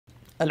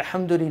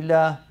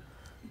Alhamdulillah,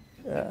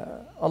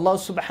 Allah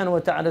subhanahu wa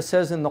ta'ala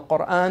says in the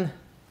Quran,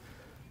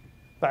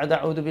 بعد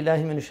أعوذ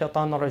بالله من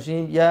الشيطان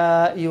الرجيم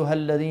يا أيها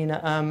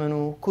الذين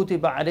آمنوا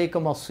كتب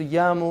عليكم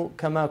الصيام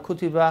كما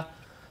كتب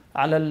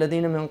على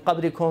الذين من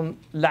قبلكم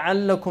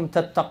لعلكم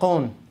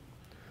تتقون.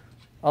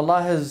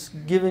 Allah has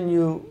given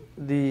you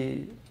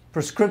the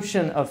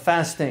prescription of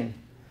fasting,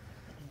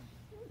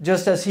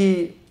 just as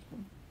He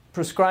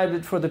prescribed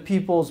it for the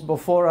peoples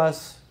before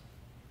us.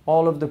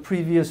 All of the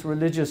previous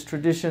religious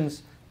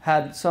traditions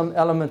had some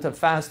element of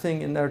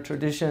fasting in their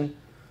tradition.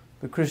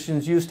 The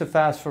Christians used to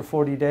fast for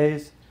 40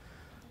 days.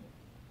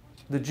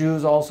 The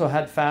Jews also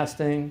had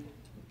fasting.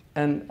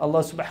 And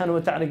Allah subhanahu wa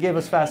ta'ala gave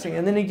us fasting.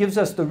 And then He gives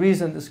us the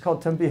reason. This is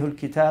called Tanbihul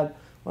Kitab.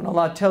 When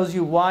Allah tells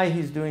you why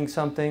He's doing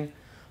something.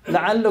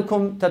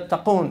 لَعَلَّكُمْ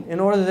تَتَّقُونَ, in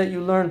order that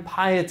you learn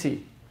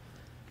piety.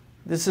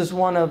 This is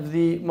one of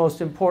the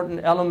most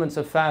important elements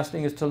of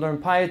fasting, is to learn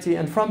piety.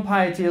 And from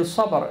piety is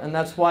sabr. And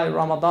that's why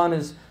Ramadan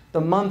is the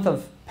month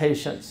of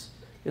patience.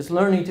 It's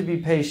learning to be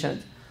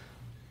patient.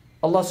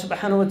 Allah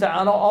subhanahu wa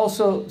ta'ala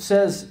also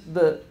says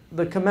the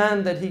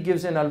command that He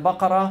gives in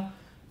Al-Baqarah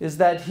is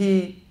that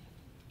He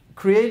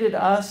created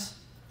us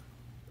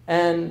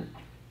and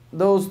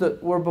those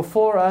that were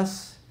before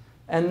us,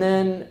 and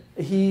then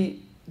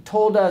He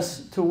told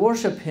us to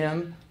worship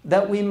Him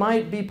that we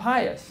might be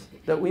pious,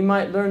 that we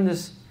might learn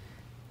this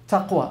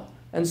Taqwa.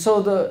 And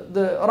so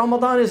the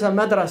Ramadan is a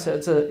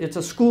madrasa, it's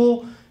a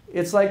school.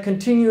 It's like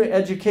continuing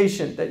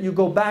education that you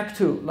go back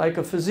to, like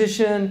a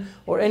physician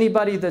or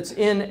anybody that's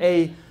in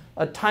a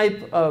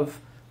type of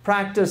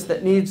practice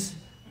that needs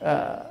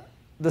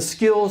the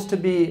skills to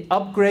be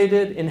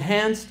upgraded,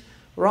 enhanced.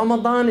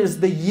 Ramadan is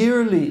the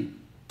yearly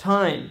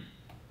time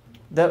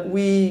that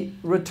we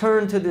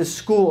return to this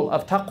school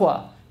of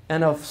taqwa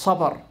and of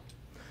sabr.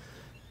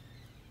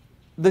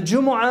 The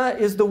Jumu'ah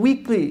is the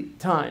weekly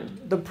time.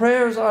 The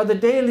prayers are the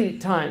daily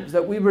times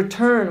that we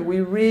return, we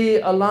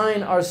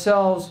realign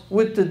ourselves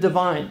with the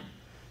divine.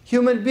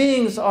 Human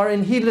beings are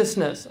in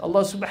heedlessness.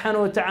 Allah subhanahu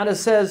wa ta'ala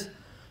says,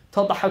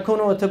 تَضْحَكُونَ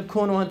وَتَبْكُونَ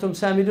وَأَنْتُمْ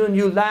سَامِدُونَ,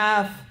 you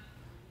laugh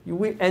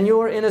and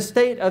you're in a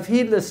state of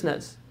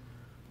heedlessness,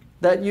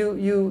 that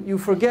you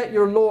forget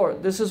your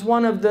Lord. This is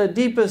one of the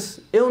deepest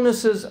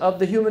illnesses of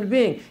the human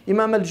being.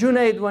 Imam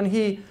al-Junayd, when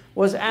he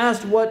was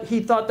asked what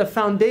he thought the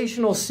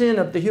foundational sin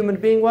of the human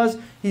being was,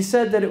 he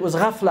said that it was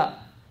ghaflah.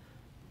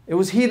 It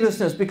was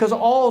heedlessness, because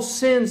all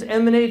sins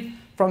emanate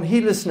from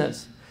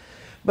heedlessness.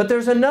 But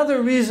there's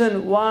another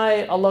reason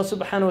why Allah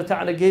subhanahu wa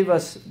ta'ala gave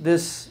us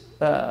this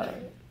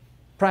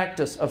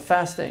practice of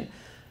fasting.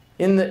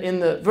 In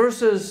the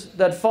verses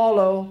that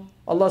follow,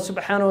 Allah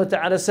subhanahu wa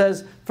ta'ala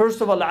says, first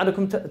of all,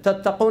 لَعَلَكُمْ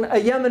تَتَّقُونَ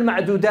أَيَّامٍ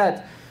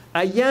مَعْدُودَاتٍ.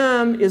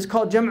 Ayyam is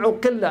called jam'u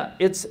qillah.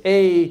 It's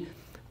a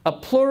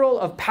plural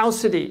of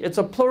paucity. It's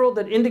a plural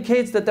that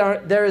indicates that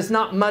there is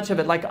not much of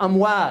it, like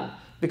amwal.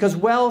 Because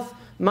wealth,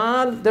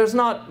 mal, there's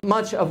not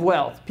much of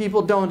wealth.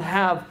 People don't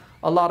have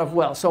a lot of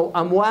wealth. So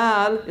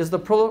amwal is the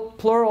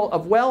plural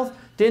of wealth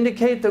to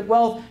indicate that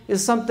wealth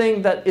is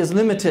something that is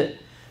limited.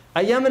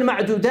 Ayyam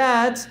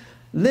al-ma'dudat,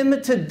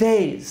 limited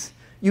days.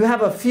 You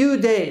have a few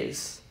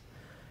days.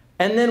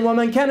 And then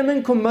وَمَنْ كَانَ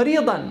مِنْكُمْ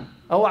مَرِيضًا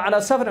أَوْ عَلَى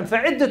سَفَرٍ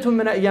فَعِدَّةٌ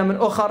مِنْ أَيَّامٍ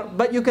أُخَرٍ.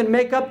 But you can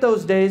make up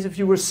those days if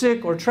you were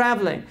sick or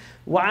traveling.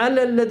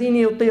 وَعَلَى الَّذِينَ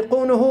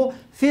يُطِيقُونَهُ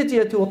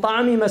فِدْيَةُ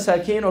طَعَامِ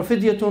مَسَاكِينَ, or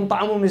فِدْيَةٌ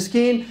طَعَامُ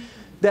مِسْكِينَ.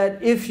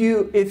 That if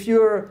you're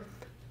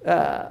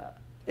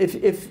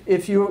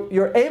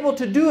able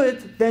to do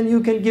it, then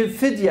you can give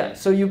fidya,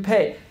 so you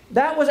pay.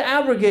 That was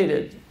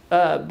abrogated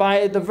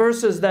by the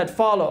verses that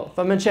follow.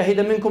 فَمَنْ شَهِدَ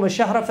مِنْكُمَ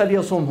الشَّهْرَ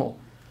فَلْيَصُمْهُ.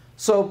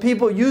 So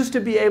people used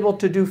to be able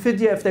to do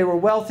fidya. If they were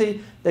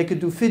wealthy, they could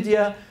do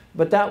fidya,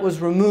 but that was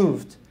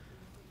removed.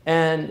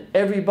 And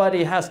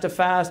everybody has to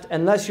fast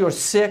unless you're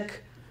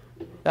sick,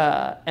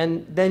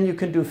 and then you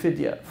can do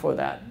fidya for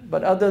that.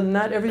 But other than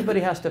that, everybody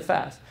has to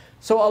fast.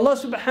 So Allah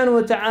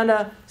subhanahu wa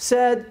ta'ala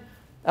said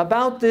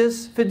about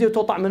this, فِدْيَةُ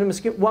طَعْمٍ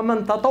مِسْكِينٍ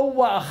وَمَنْ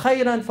تَطَوَّعَ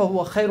خَيْرًا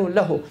فَهُوَ خَيْرٌ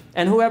لَهُ.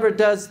 And whoever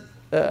does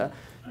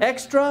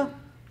extra,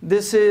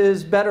 this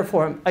is better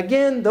for him.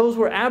 Again, those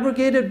were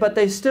abrogated, but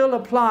they still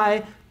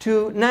apply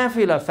to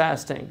nafila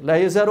fasting. لَا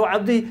يَزَالُ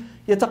عَبْدِي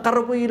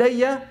يَتَقَرَّبُ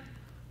إِلَيَّ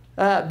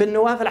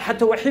بِالنَّوَافِلَ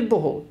حَتَّى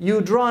أُحِبُّهُ.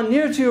 You draw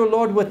near to your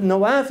Lord with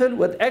nawafil,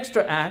 with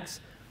extra acts,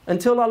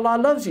 until Allah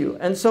loves you.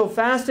 And so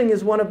fasting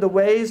is one of the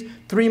ways.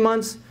 3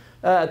 months,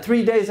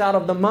 3 days out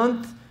of the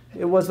month,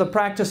 it was the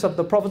practice of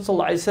the Prophet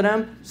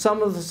ﷺ.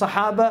 Some of the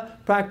Sahaba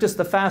practiced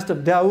the fast of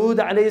Dawood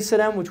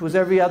ﷺ, which was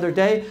every other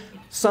day.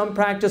 Some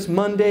practiced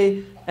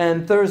Monday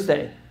and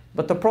Thursday.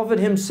 But the Prophet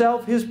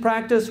himself, his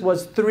practice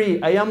was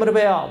 3 Ayyam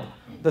al-Bayad,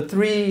 the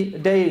 3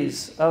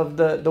 days of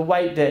the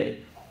white day,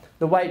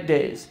 the white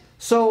days.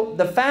 So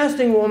the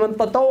fasting woman,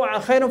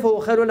 تَطَوَّعَ خَيْرًا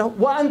فَهُوَ خَيْرٌ لَهُ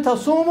وَأَن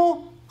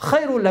تَصُومُوا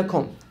خَيْرٌ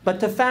لَكُمْ. But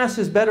to fast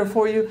is better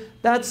for you.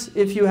 That's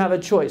if you have a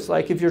choice.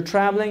 Like if you're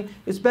traveling,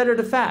 it's better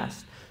to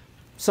fast.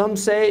 Some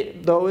say,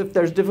 though, if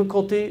there's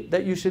difficulty,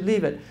 that you should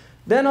leave it.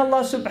 Then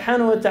Allah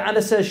subhanahu wa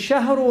ta'ala says,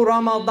 شَهْرُ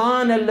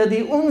رَمَضَانَ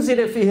الَّذِي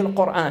أُنزِلَ فِيهِ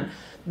الْقُرْآنِ.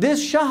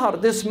 This shahr,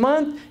 this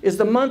month, is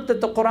the month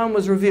that the Quran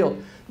was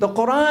revealed. The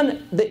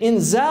Quran, the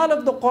inzal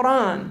of the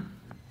Quran,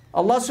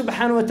 Allah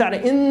subhanahu wa ta'ala,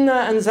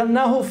 inna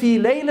anzalnahu fi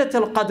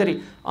laylatil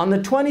qadri, on the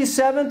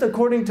 27th,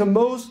 according to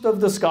most of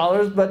the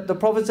scholars, but the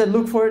Prophet said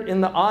look for it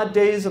in the odd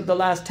days of the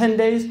last 10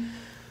 days.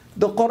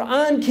 The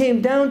Quran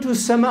came down to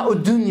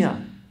sama'ud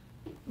dunya,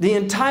 the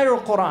entire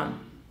Quran.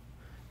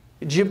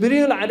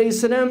 Jibreel alayhi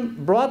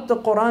salam brought the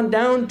Quran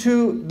down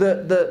to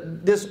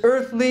this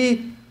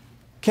earthly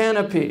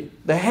canopy,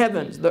 the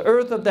heavens, the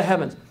earth of the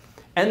heavens.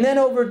 And then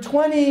over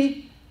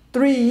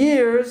 23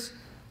 years,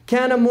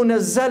 kana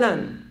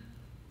munazzalan,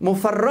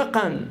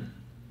 mufarraqan.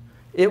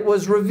 It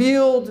was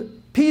revealed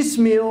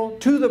piecemeal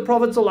to the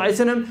Prophet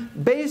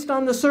ﷺ based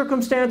on the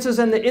circumstances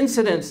and the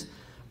incidents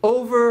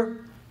over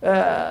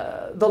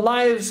the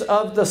lives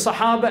of the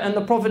Sahaba and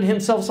the Prophet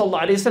himself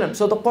ﷺ.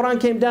 So the Quran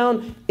came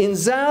down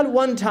inzal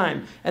one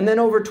time, and then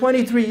over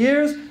 23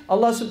 years,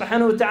 Allah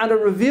subhanahu wa ta'ala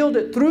revealed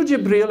it through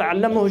Jibreel,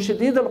 allamahu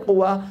shadid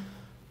al-quwa,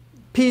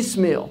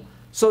 piecemeal.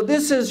 So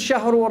this is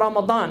Shahru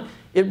Ramadan.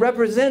 It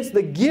represents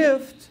the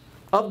gift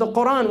of the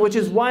Quran, which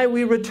is why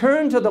we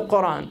return to the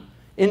Quran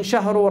in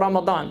Shahru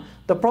Ramadan.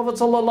 The Prophet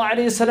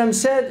ﷺ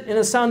said in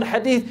a sound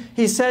hadith,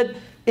 he said,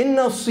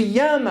 Inna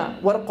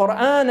siyama wal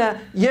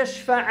Qur'ana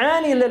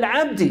yashfa'ani lil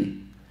abdi.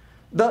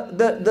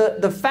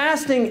 The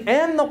fasting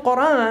and the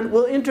Quran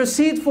will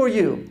intercede for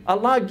you.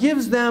 Allah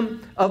gives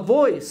them a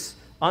voice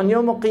on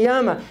Yawm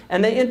al-Qiyamah,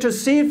 and they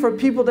intercede for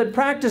people that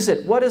practice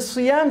it. What does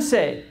siyam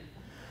say?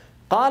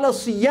 قال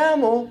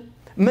الصيام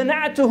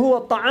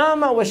منعته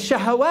الطعام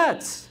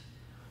والشهوات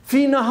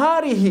في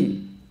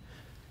نهاره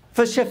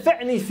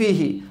فشفعني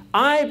فيه.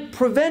 I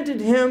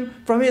prevented him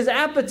from his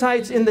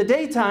appetites in the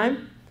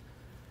daytime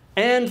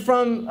and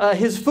from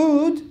his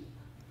food,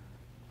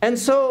 and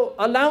so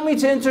allow me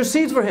to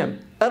intercede for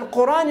him.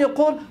 Al-Quran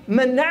يقول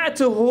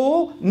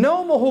منعته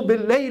نومه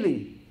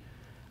بالليل.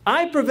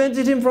 I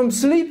prevented him from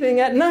sleeping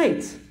at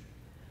night.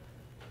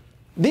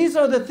 These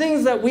are the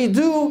things that we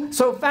do.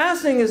 So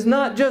fasting is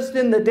not just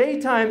in the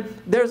daytime.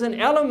 There's an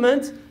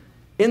element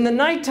in the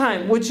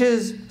nighttime, which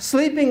is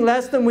sleeping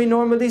less than we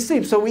normally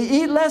sleep. So we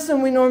eat less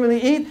than we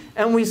normally eat,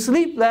 and we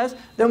sleep less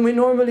than we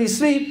normally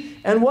sleep.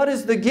 And what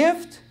is the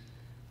gift?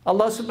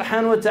 Allah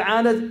subhanahu wa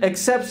ta'ala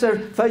accepts their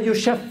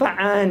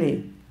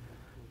فَيُشَفَّعَانِ.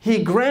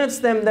 He grants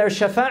them their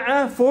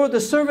shafa'ah for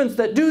the servants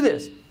that do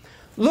this.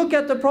 Look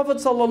at the Prophet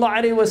sallallahu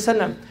alaihi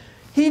wasallam.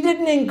 He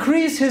didn't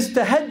increase his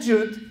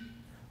tahajjud.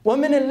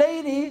 وَمِنَ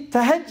اللَّيْلِ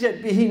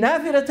تَهَجَّدْ بِهِ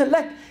نَافِلَةً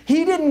لَكَ.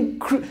 He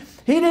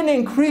didn't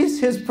increase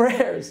his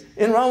prayers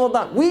in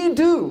Ramadan. We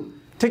do,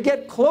 to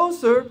get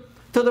closer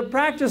to the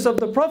practice of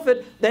the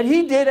Prophet that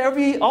he did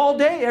all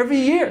day, every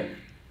year.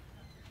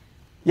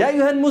 يَا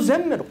أَيُّهَا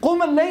الْمُزَمِّلُ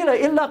قُمَ اللَّيْلَ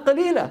إِلَّا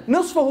قَلِيلًا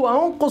نِصْفَهُ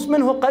أَوْ انْقُصْ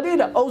مِنْهُ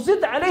قَلِيلًا أَوْ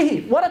زِدْ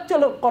عَلَيْهِ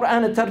وَرَتِّلِ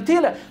الْقُرْآنَ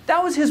تَرْتِيلًا.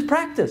 That was his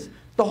practice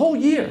the whole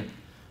year.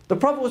 The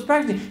Prophet was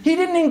practicing. He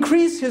didn't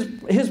increase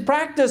his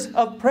practice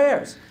of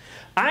prayers.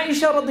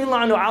 Aisha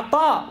radiallahu anhu,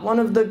 Ata, one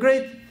of the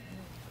great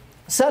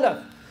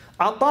Salaf,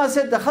 Ata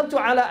said, دخلت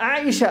على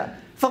عائشة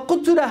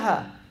فقلت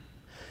لها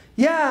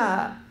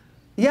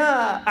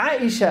يا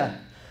عائشة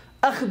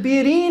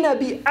أخبرين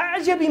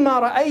بأعجب ما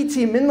رأيت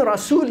من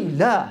رسول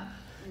الله.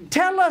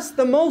 Tell us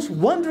the most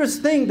wondrous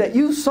thing that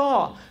you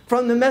saw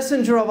from the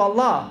Messenger of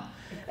Allah.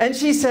 And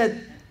she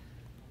said,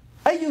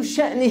 أي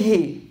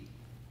شأنه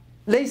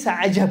ليس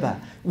عجبا.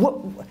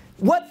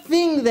 What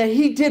thing that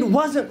he did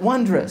wasn't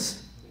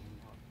wondrous?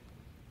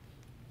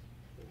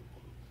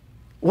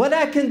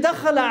 ولكن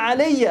دخل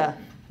علي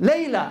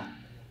ليلة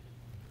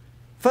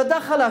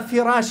فدخل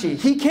فراشي.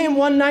 He came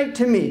one night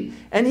to me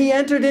and he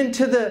entered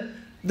into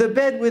the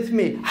bed with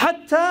me.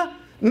 حتى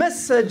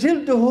مس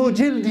جلده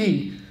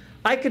جلدي.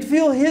 I could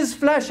feel his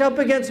flesh up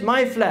against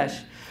my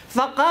flesh.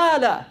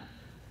 فقال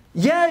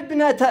يا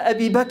ابنة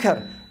أبي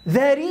بكر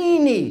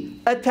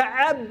ذريني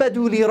أتعبد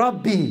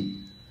لربي.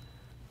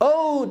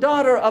 Oh,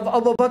 daughter of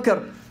Abu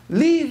Bakr,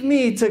 leave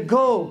me to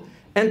go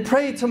and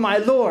pray to my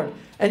Lord.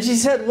 And she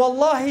said,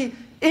 Wallahi,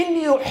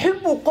 إني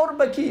أحب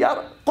قربك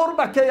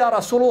يا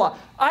رسول الله.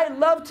 I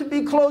love to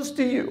be close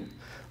to you.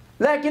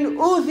 لكن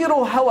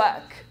أثر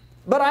هواك.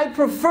 But I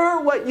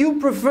prefer what you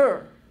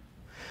prefer.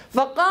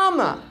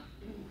 فقام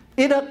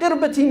إلى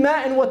قربة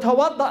ماء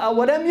وتوضأ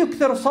ولم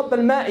يكثر صب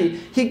الماء.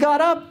 He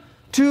got up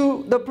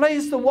to the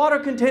place, the water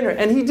container,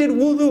 and he did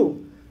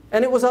wudu.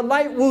 And it was a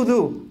light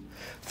wudu.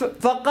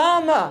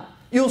 فقام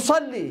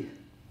يصلي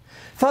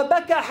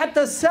فبكى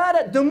حتى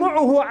سالت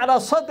دموعه على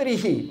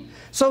صدره.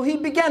 So he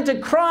began to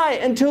cry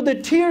until the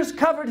tears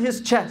covered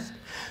his chest.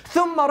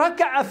 ثم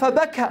ركع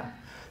فبكى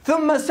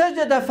ثم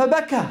سجد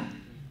فبكى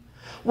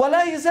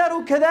ولا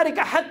يزال كذلك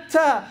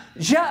حتى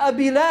جاء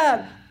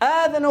بلال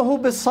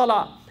آذنه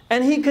بالصلاة.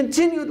 And he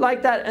continued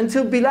like that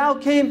until Bilal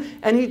came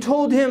and he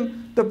told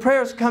him the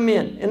prayers come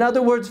in. In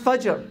other words,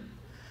 Fajr.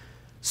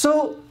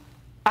 So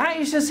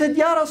Aisha said,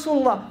 Ya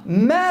Rasulullah,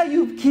 ما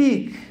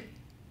يبكيك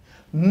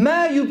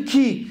ما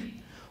يبكيك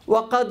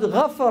وَقَدْ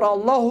غَفَرَ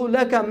اللَّهُ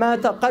لَكَ مَا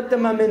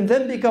تَقَدَّمَ مِنْ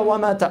ذَنْبِكَ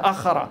وَمَا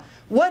تَأَخَّرَ.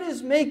 What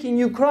is making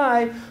you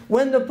cry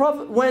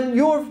when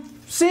your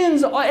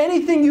sins are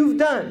anything you've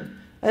done.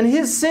 And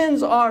his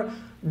sins are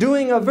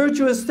doing a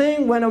virtuous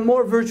thing when a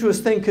more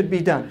virtuous thing could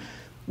be done.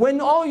 When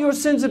all your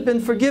sins have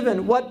been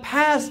forgiven, what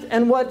passed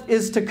and what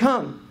is to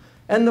come.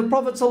 And the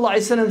Prophet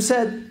ﷺ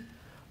said,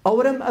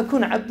 أَوَلَمْ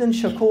أَكُنْ عَبْدًا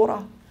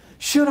شَكُورًا?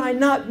 Should I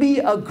not be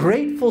a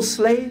grateful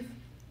slave?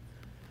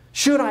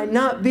 Should I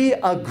not be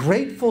a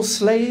grateful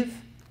slave?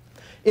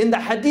 In the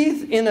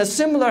hadith, in a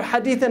similar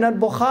hadith in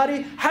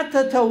al-Bukhari,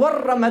 حَتَّى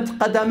تَوَرَّمَتْ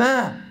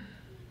قَدَمَاهُ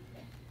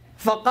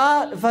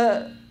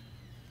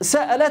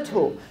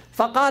فَسَأَلَتْهُ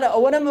فَقَالَ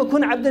أَوَلَمْ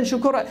أَكُنْ عَبْدًا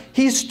شَكُورًا.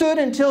 He stood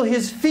until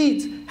his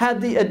feet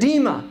had the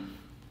edema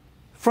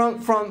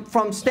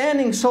from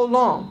standing so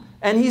long.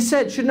 And he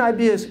said, shouldn't I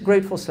be a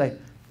grateful slave?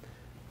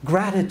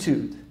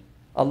 Gratitude.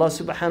 Allah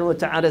subhanahu wa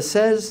ta'ala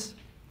says,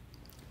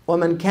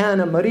 وَمَنْ كَانَ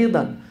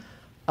مَرِيضًا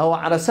أَوْ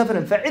عَلَى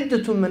سَفَرٍ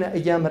فَعِدَّةٌ مِنْ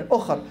أَيَّامٍ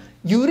أُخَرٍ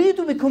يُرِيدُ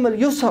بِكُمُ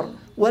الْيُسْرَ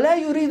وَلَا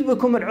يُرِيدُ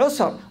بِكُمُ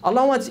الْعُسْرَ.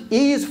 Allah wants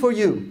ease for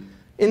you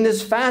in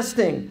this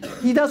fasting.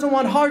 He doesn't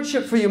want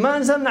hardship for you. مَا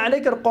أَنزَلْنَا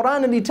عَلَيْكَ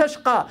الْقُرْآنَ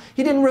لِتَشْقَى.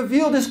 He didn't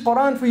reveal this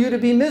Quran for you to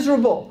be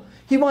miserable.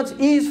 He wants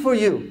ease for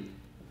you.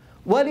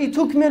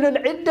 وَلِتُكْمِلُ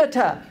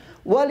الْعِدَّةَ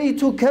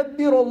وَلِتُكَبِّرُوا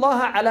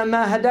اللَّهَ عَلَى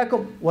مَا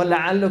هَدَاكُمْ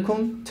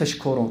وَلَعَلَّكُمْ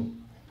تَشْكُرُونَ.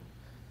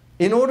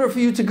 In order for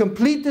you to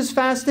complete this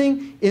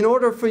fasting, in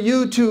order for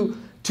you to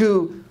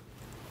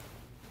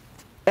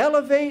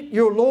elevate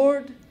your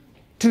Lord,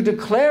 to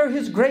declare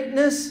His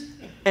greatness,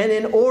 and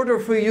in order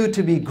for you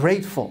to be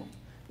grateful.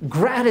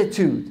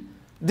 Gratitude.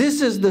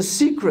 This is the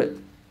secret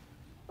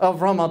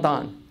of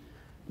Ramadan.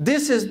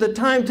 This is the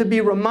time to be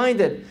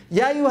reminded.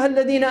 يَا أَيُّهَا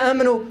الَّذِينَ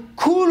آمَنُوا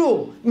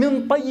كُلُوا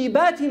مِنْ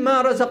طَيِّبَاتِ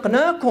مَا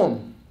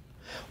رَزَقْنَاكُمْ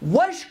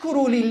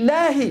وَاشْكُرُوا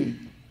لِلَّهِ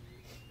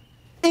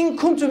إِن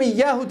كُنْتُمْ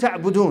إِيَّاهُ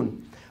تَعْبُدُونَ.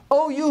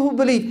 O you who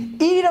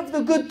believe, eat of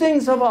the good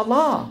things of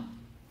Allah,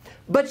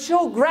 but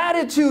show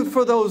gratitude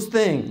for those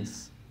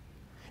things.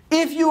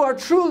 If you are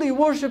truly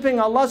worshipping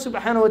Allah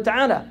subhanahu wa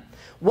ta'ala,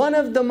 one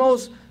of the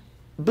most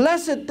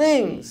blessed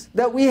things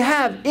that we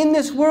have in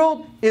this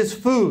world is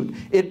food.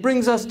 It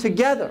brings us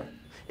together.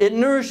 It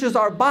nourishes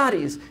our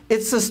bodies.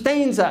 It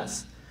sustains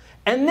us.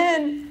 And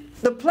then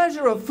the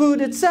pleasure of food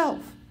itself.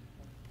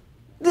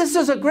 This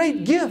is a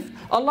great gift.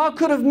 Allah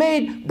could have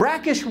made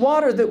brackish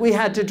water that we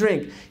had to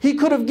drink. He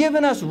could have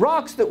given us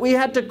rocks that we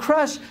had to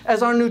crush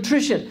as our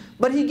nutrition.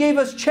 But He gave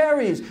us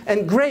cherries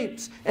and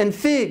grapes and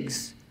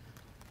figs.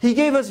 He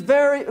gave us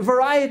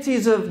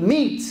varieties of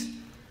meat.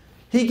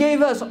 He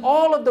gave us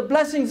all of the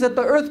blessings that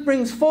the earth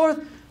brings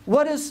forth.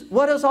 What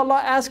does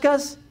Allah ask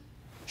us?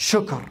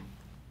 Shukr.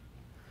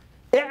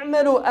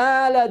 اعملوا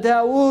آل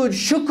داود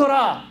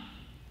شكرا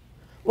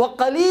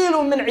وقليل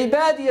من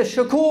عبادي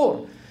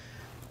الشكور.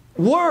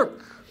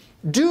 Work,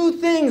 do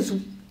things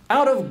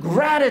out of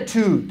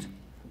gratitude.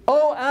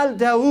 O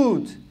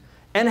al-Dawood,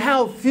 and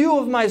how few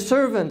of my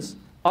servants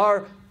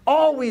are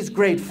always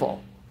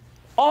grateful.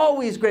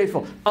 Always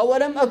grateful.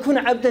 أَوَلَمْ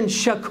أَكُنْ عَبْدًا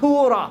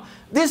شَكُورًا.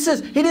 This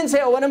is, He didn't say,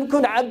 أَوَلَمْ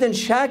أَكُنْ عَبْدًا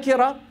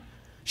شَاكِرًا.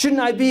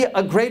 Shouldn't I be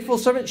a grateful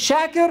servant?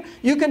 Shakir,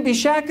 you can be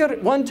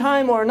shakir one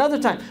time or another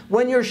time.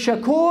 When you're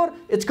shakur,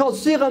 it's called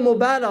sigha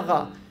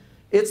mubalagha.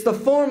 It's the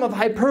form of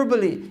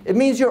hyperbole. It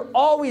means you're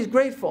always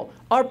grateful.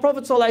 Our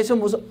Prophet ﷺ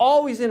was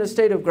always in a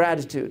state of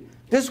gratitude.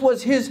 This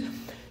was his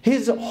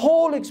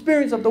whole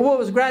experience of the world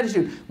was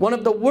gratitude. One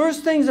of the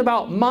worst things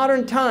about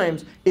modern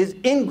times is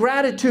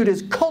ingratitude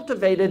is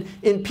cultivated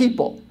in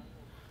people.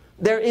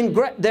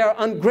 They're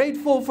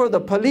ungrateful for the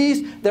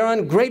police. They're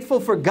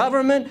ungrateful for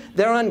government.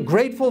 They're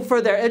ungrateful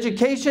for their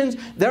educations.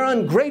 They're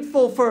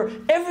ungrateful for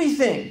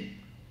everything.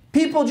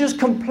 People just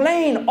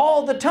complain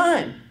all the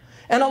time.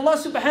 And Allah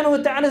subhanahu wa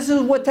ta'ala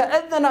says,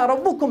 وَتَأَذَّنَ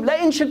رَبُّكُمْ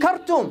لَإِن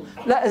شَكَرْتُمْ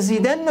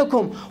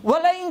لَأَزِيدَنَّكُمْ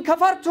وَلَإِن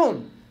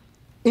كَفَرْتُمْ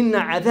إِنَّ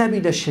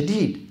عَذَابِي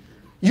لَشَدِيدٌ.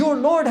 Your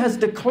Lord has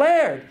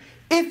declared,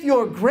 if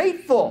you're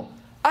grateful,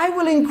 I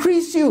will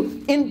increase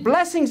you in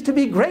blessings to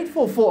be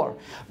grateful for.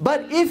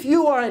 But if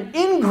you are an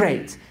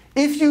ingrate,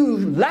 if you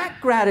lack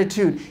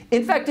gratitude,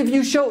 in fact, if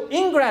you show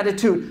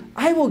ingratitude,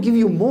 I will give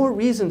you more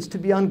reasons to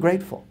be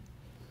ungrateful.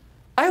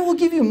 I will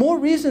give you more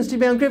reasons to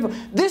be ungrateful.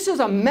 This is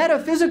a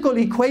metaphysical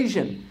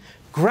equation.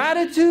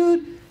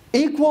 Gratitude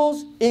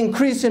equals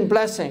increase in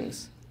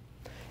blessings.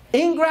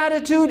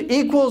 Ingratitude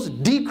equals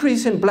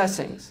decrease in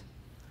blessings.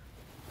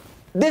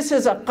 This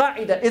is a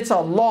qa'idah, it's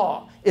a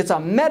law. It's a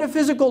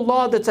metaphysical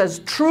law that's as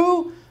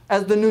true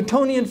as the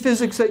Newtonian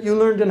physics that you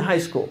learned in high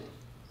school.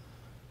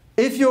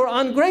 If you're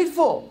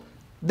ungrateful,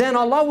 then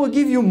Allah will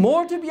give you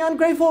more to be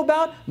ungrateful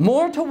about,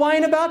 more to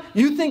whine about.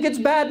 You think it's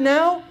bad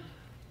now?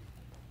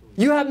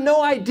 You have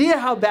no idea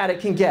how bad it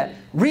can get.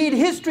 Read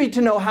history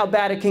to know how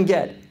bad it can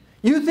get.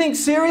 You think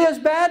Syria is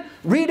bad?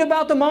 Read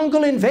about the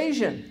Mongol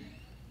invasion.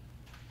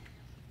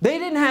 They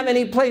didn't have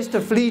any place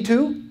to flee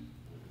to.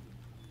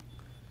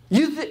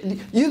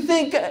 You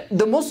think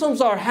the Muslims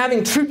are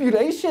having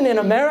tribulation in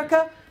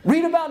America?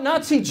 Read about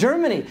Nazi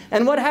Germany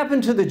and what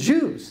happened to the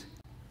Jews.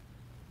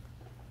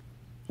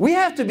 We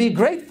have to be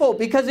grateful,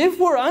 because if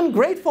we're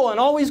ungrateful and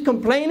always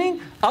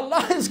complaining,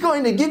 Allah is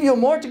going to give you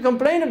more to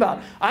complain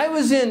about. I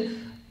was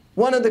in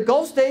one of the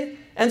Gulf states.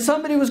 and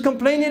somebody was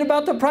complaining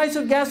about the price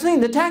of gasoline,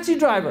 the taxi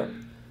driver,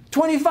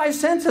 25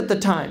 cents at the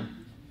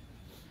time.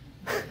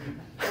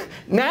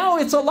 Now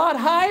it's a lot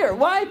higher.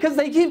 Why? Because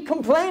they keep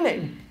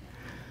complaining.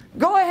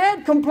 Go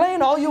ahead,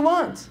 complain all you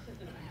want.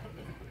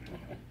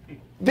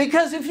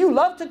 Because if you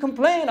love to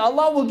complain,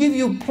 Allah will give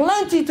you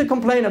plenty to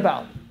complain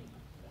about.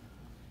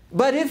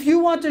 But if you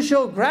want to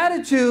show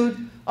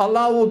gratitude,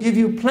 Allah will give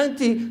you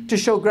plenty to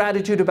show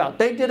gratitude about.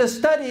 They did a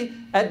study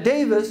at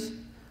Davis.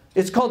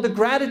 It's called the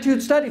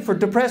Gratitude Study for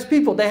depressed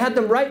people. They had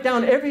them write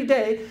down every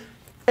day,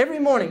 every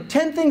morning,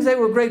 10 things they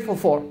were grateful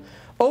for.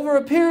 Over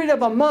a period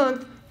of a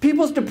month,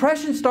 people's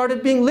depression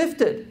started being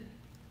lifted.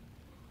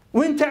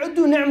 وَإِن تَعُدُّوا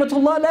نِعْمَةَ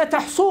اللَّهِ لَا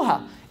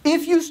تَحْصُوهَا.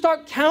 If you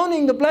start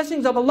counting the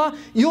blessings of Allah,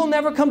 you'll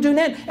never come to an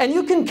end. And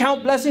you can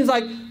count blessings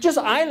like just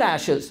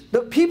eyelashes.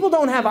 The people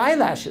don't have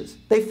eyelashes.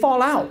 They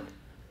fall out.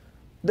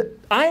 The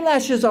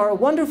eyelashes are a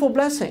wonderful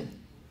blessing.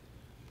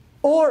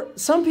 Or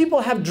some people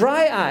have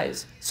dry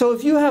eyes. So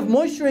if you have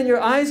moisture in your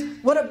eyes,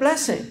 what a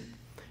blessing.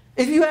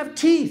 If you have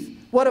teeth,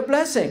 what a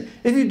blessing.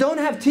 If you don't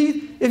have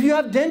teeth, if you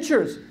have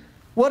dentures,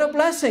 what a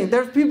blessing.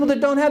 There's people that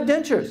don't have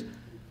dentures.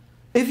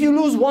 If you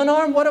lose one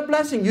arm, what a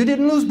blessing. You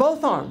didn't lose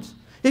both arms.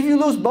 If you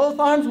lose both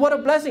arms, what a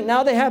blessing.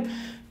 Now they have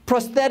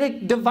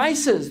prosthetic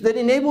devices that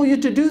enable you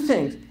to do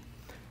things.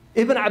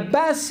 Ibn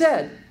Abbas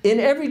said, in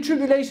every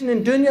tribulation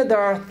in dunya, there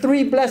are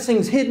 3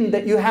 blessings hidden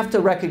that you have to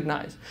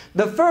recognize.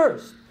 The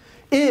first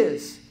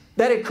is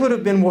that it could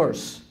have been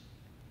worse.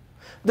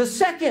 The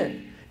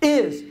second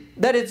is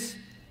that it's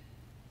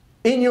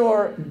in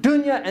your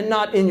dunya and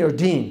not in your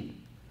deen.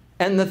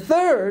 And the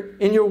third,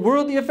 in your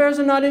worldly affairs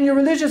and not in your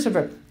religious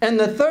affairs. And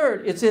the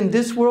third, it's in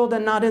this world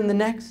and not in the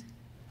next.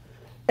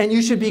 And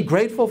you should be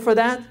grateful for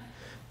that.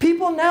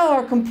 People now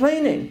are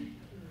complaining.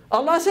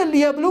 Allah said,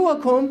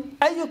 لِيَبْلُوَكُمْ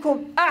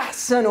أَيُّكُمْ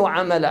أَحْسَنُ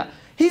عَمَلًا.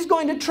 He's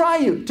going to try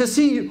you to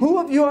see who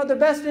of you are the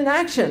best in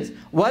actions.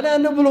 وَلَا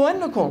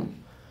نَبْلُوَنَّكُمْ.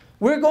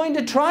 We're going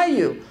to try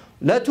you.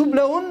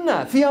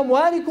 لَتُبْلَوُنَّ فِي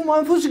أَمْوَالِكُمْ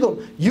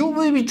وَأَنفُسِكُمْ. You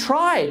will be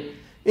tried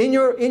in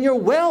your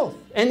wealth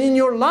and in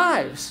your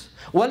lives.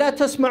 وَلَا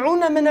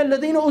تَسْمَعُونَ مِنَ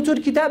الَّذِينَ أُوتُوا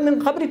الْكِتَابَ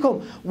مِنْ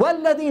قَبْلِكُمْ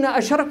وَالَّذِينَ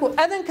أَشْرَكُوا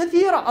أَذًى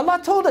كَثِيرًا. Allah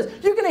told us,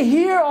 you're going to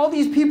hear all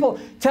these people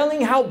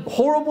telling how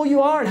horrible you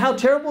are and how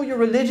terrible your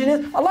religion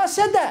is. Allah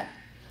said that.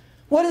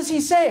 What does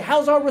He say?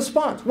 How's our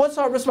response? What's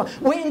our response?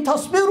 وَإِن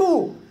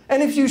تَصْبِرُوا.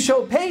 And if you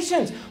show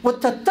patience,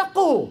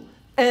 وَتَتَّقُوا,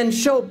 and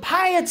show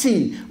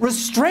piety,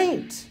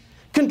 restraint,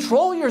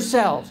 control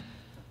yourselves.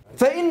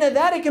 فَإِنَّ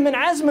ذَلِكَ مِنْ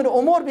عَزْمِ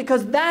الْأُمُورِ.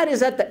 Because that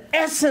is at the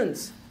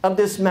essence of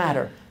this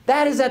matter.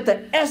 That is at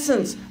the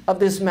essence of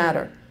this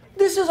matter.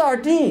 This is our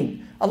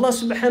deen. Allah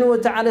subhanahu wa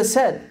ta'ala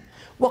said,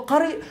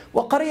 وَقَرِيَةً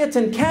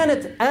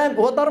كَانَتْ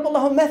وَضَرَبَ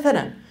اللَّهُ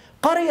مَثَلًا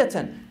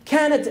قَرِيَةً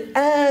كَانَتْ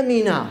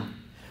آمِنًا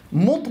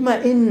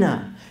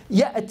مُطْمَئِنًّا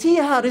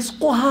يَأْتِيهَا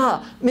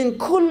رِزْقُهَا مِنْ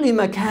كُلِّ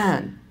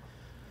مَكَانٍ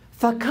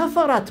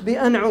فَكَفَرَتْ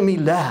بِأَنْعُمِ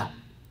اللَّهِ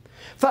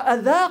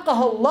فَأَذَاقَهَا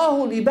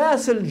اللَّهُ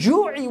لِبَاسَ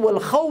الْجُوعِ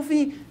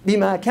وَالْخَوْفِ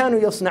بِمَا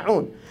كَانُوا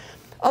يَصْنَعُونَ.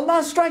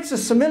 Allah strikes a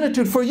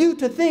similitude for you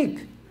to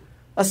think.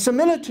 A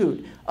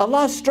similitude.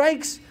 Allah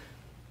strikes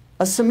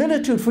a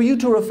similitude for you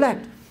to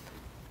reflect.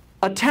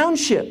 A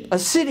township, a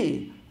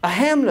city, a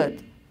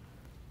hamlet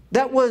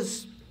that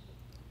was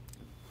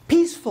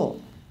peaceful.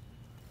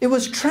 It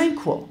was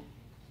tranquil.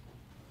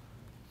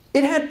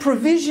 It had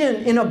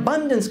provision in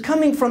abundance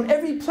coming from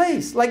every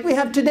place. Like we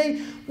have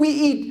today, we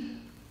eat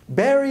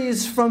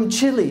berries from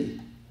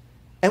Chile,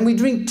 and we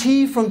drink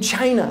tea from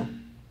China.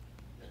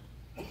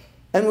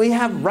 And we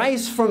have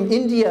rice from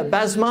India,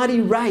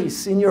 basmati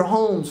rice in your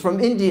homes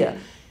from India.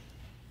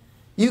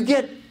 You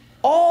get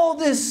all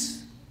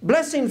this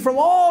blessing from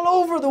all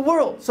over the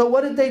world. So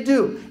what did they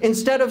do?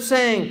 Instead of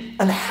saying,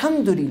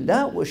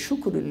 Alhamdulillah wa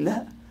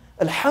shukrulillah,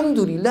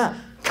 Alhamdulillah,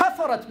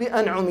 kafarat bi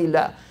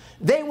an'umillah.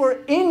 They were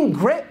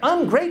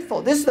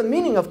ungrateful. This is the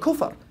meaning of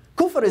kufr.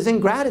 Kufr is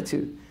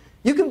ingratitude.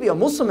 You can be a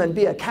Muslim and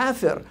be a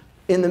kafir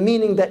in the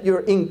meaning that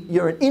you're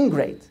an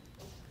ingrate.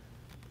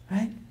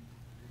 Right?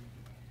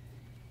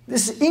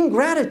 This is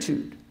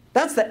ingratitude.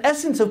 That's the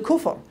essence of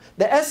kufr.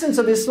 The essence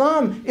of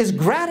Islam is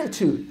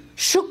gratitude,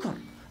 shukr,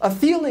 a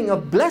feeling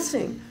of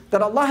blessing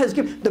that Allah has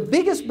given. The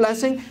biggest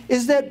blessing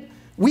is that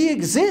we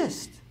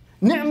exist.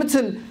 Ni'mat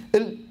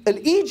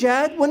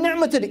al-ijad wa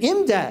ni'mat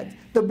al-imdad.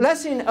 The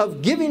blessing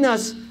of giving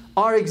us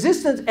our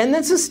existence and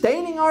then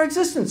sustaining our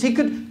existence. He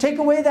could take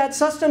away that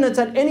sustenance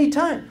at any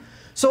time.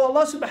 So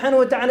Allah subhanahu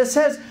wa ta'ala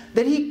says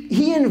that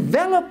He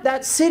enveloped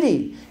that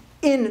city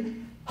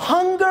in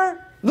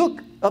hunger.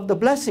 Look, of the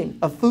blessing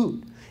of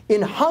food,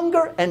 in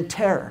hunger and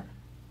terror.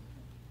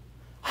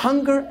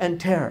 Hunger and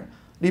terror.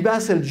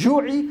 Libas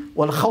al-ju'i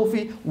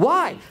wal-khawfi.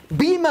 Why?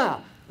 Bima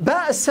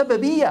ba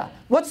as-sababiyya.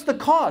 What's the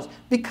cause?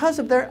 Because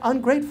of their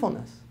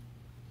ungratefulness.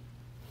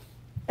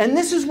 And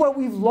this is where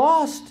we've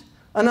lost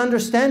an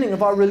understanding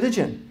of our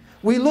religion.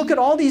 We look at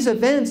all these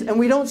events and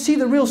we don't see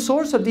the real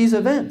source of these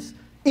events.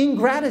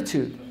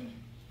 Ingratitude.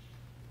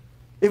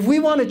 If we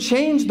want to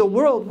change the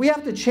world, we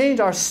have to change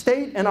our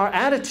state and our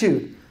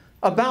attitude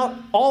about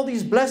all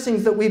these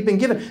blessings that we've been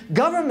given.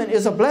 Government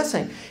is a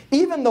blessing.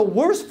 Even the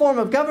worst form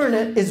of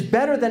government is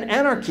better than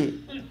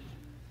anarchy.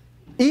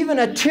 Even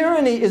a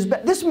tyranny is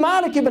better. This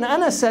Malik ibn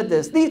Anas said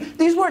this.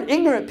 These weren't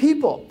ignorant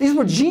people. These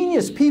were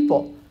genius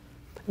people.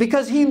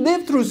 Because he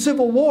lived through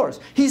civil wars.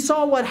 He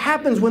saw what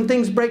happens when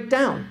things break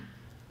down.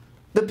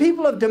 The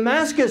people of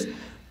Damascus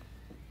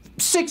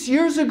 6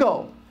 years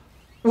ago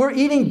were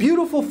eating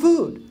beautiful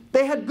food.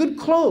 They had good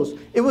clothes.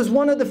 It was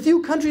one of the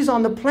few countries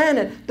on the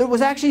planet that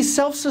was actually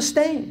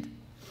self-sustained.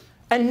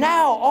 And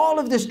now all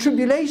of this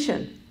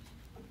tribulation.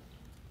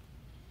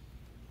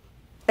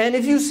 And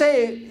if you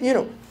say, you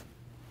know,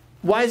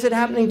 why is it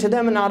happening to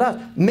them and not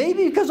us?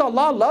 Maybe because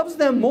Allah loves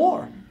them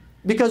more.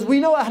 Because we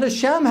know Ahl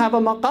Sham have a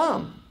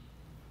maqam.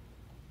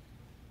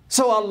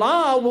 So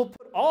Allah will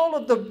put all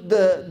of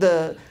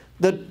the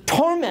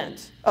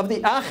torment of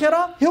the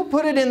akhirah, He'll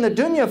put it in the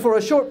dunya for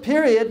a short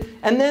period,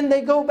 and then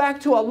they go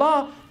back to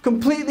Allah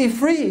completely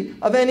free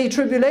of any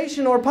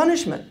tribulation or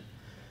punishment.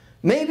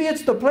 Maybe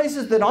it's the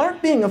places that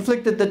aren't being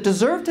afflicted, that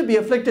deserve to be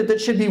afflicted,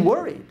 that should be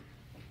worried.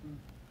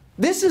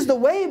 This is the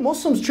way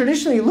Muslims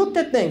traditionally looked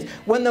at things.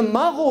 When the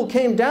Mughal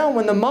came down,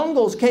 when the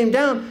Mongols came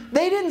down,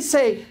 they didn't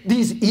say,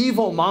 these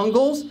evil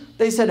Mongols.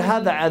 They said,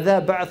 هَذَا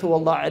عَذَابَ بَعْثُ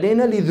اللَّهِ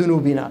عَلَيْنَا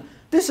لِذُنُوبِنَا.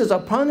 This is a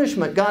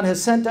punishment God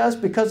has sent to us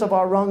because of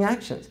our wrong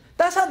actions.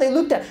 That's how they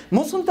looked at it.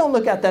 Muslims don't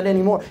look at that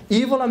anymore.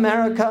 Evil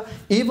America,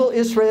 evil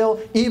Israel,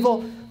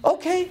 evil...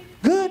 Okay,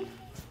 good.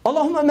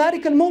 Allahumma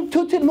marik al-mulk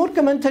tutil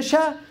mulka man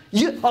tasha.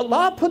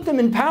 Allah put them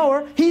in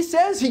power. He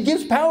says He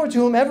gives power to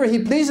whomever He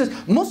pleases.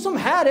 Muslim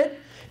had it.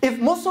 If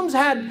Muslims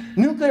had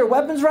nuclear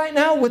weapons right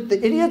now with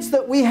the idiots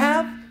that we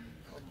have,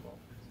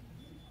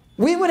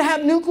 we would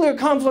have nuclear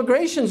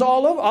conflagrations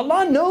all over.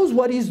 Allah knows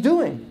what He's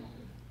doing.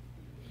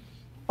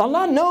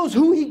 Allah knows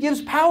who He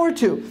gives power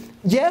to.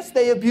 Yes,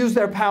 they abuse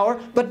their power,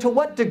 but to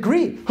what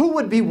degree? Who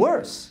would be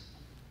worse?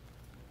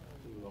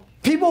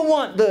 People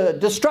want the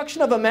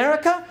destruction of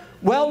America?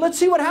 Well, let's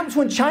see what happens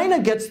when China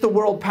gets the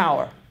world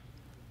power.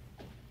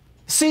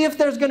 See if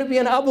there's going to be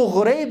an Abu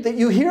Ghuraib that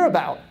you hear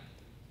about.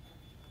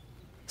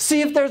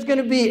 See if there's going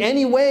to be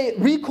any way,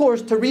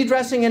 recourse to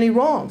redressing any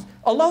wrongs.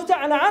 Allah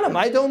Ta'ala alam,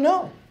 I don't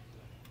know.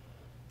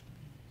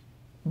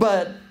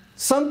 But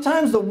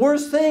sometimes the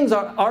worst things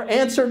are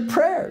answered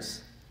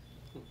prayers.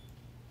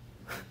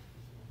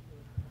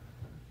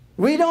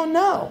 We don't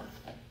know.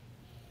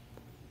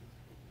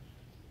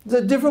 It's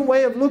a different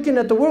way of looking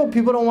at the world.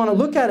 People don't want to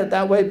look at it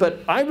that way, but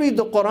I read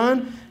the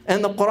Quran,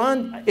 and the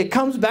Quran, it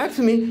comes back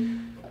to me.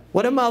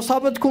 وَلَمَّا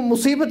أَصَابَتْكُم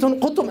مُّصِيبَةٌ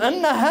قُلْتُمْ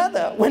أَنَّ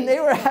هَذَا. When they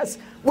were asked,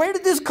 where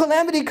did this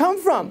calamity come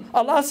from?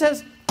 Allah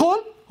says,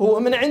 قُلْ هُوَ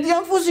مِنْ عِنْدِ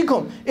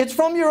أَنفُسِكُمْ. It's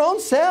from your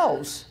own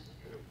selves.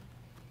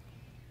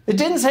 It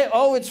didn't say,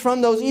 oh, it's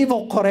from those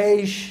evil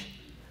Quraysh.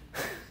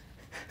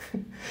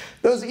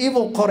 Those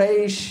evil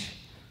Quraysh.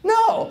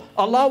 No,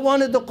 Allah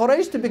wanted the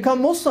Quraysh to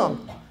become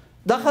Muslim.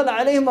 دخل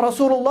عليهم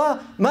رسول الله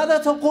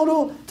ماذا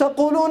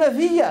تقولون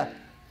فيا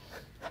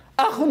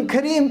أخ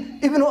كريم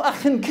ابن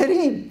أخ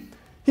كريم.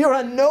 You're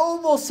a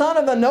noble son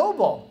of a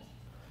noble.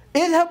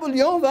 اذهبوا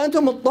اليوم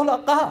وأنتم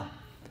الطلقاء.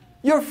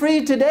 You're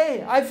free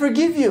today. I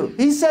forgive you.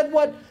 He said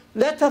what?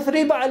 لا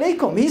تثريب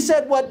عليكم. He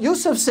said what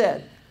Yusuf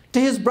said to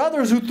his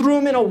brothers who threw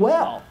him in a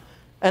well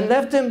and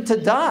left him to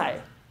die.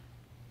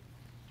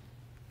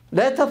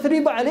 لا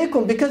تثريب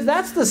عليكم, because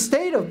that's the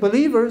state of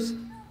believers.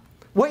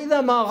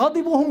 وَإِذَا مَا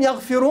غَضِبُهُمْ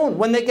يَغْفِرُونَ.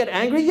 When they get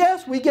angry,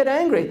 yes, we get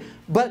angry.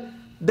 But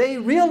they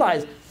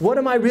realize, what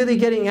am I really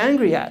getting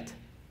angry at?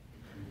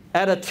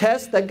 At a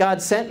test that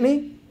God sent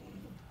me?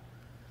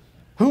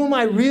 Who am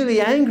I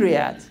really angry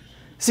at?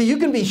 See, you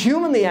can be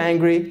humanly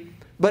angry,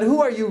 but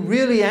who are you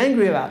really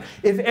angry about?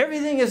 If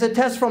everything is a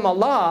test from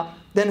Allah,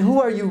 then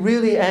who are you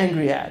really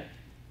angry at?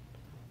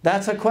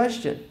 That's a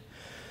question.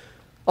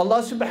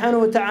 Allah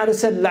subhanahu wa ta'ala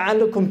said,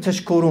 لَعَلَّكُمْ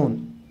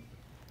تَشْكُرُونَ.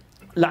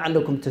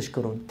 لَعَلَّكُمْ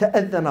تَشْكُرُونَ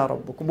تَأَذَّنَا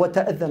رَبُّكُمْ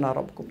وَتَأَذَّنَا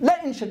رَبُّكُمْ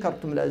لَإِنْ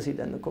شَكَرْتُمْ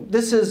لَأَزِيدَنَّكُمْ.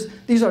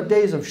 These are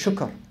days of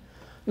shukr.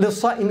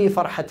 لِلصَّائِمِ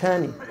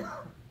فَرْحَتَانِ.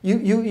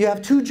 You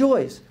have two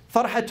joys.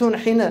 فَرْحَةٌ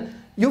حِينَ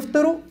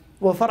يُفْطِرُ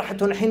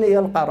وَفَرْحَةٌ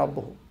حِينَ يَلْقَى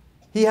رَبُّهُ.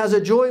 He has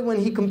a joy when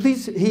he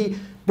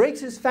breaks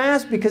his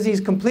fast because he's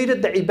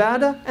completed the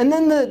ibadah, and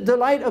then the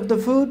delight of the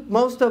food.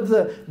 Most of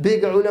the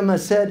big ulama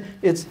said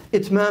it's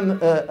itmam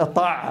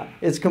ta'a.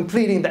 It's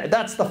completing that.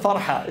 That's the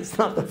farha. It's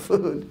not the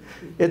food.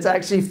 It's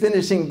actually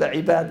finishing the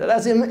ibadah.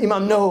 That's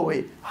Imam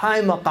Nawawi,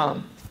 high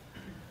maqam.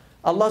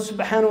 Allah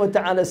subhanahu wa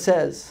ta'ala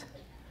says,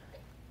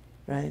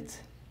 right?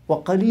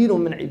 وَقَلِيلٌ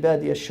مِّنْ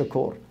عِبَادِيَ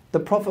الشَّكُورِ. The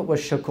Prophet was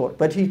shakur,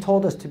 but he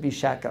told us to be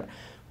shakir.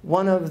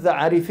 One of the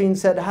arifin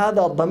said,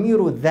 هذا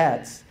ضمير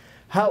الذات.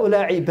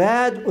 هؤلاء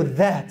عباد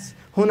الذات.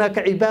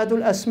 هناك عباد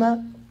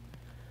الأسماء.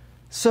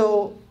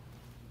 So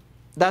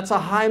that's a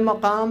high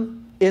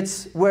maqam.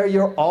 It's where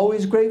you're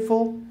always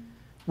grateful.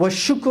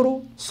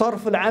 والشكر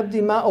صرف العبد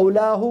ما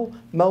أولاه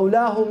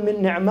مولاه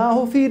من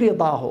نعماه في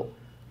رضاه.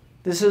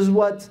 This is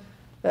what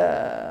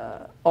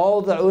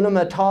all the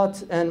ulama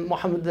taught, and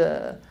Muhammad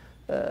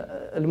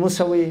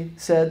al-Musawi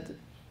said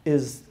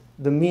is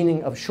the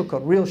meaning of shukr,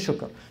 real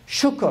shukr.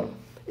 Shukr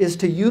is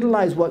to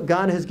utilize what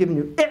God has given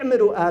you.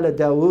 اعملوا آل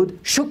داود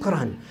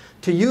شكرا.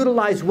 To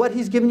utilize what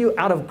He's given you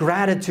out of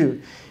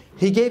gratitude.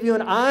 He gave you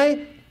an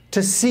eye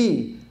to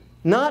see,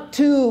 not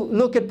to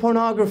look at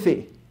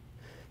pornography.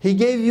 He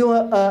gave you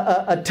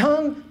a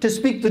tongue to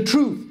speak the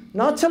truth,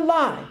 not to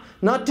lie,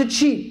 not to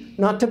cheat,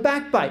 not to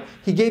backbite.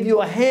 He gave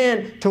you a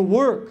hand to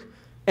work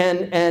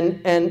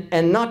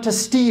and not to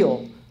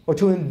steal or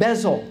to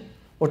embezzle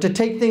or to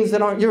take things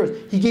that aren't yours.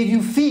 He gave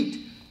you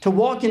feet to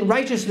walk in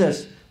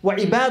righteousness.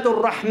 وَعِبَادُ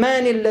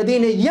الرَّحْمَنِ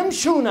الَّذِينَ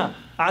يَمْشُونَ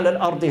عَلَى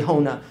الْأَرْضِ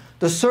هَوْنًا.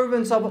 The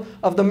servants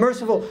of the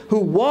merciful who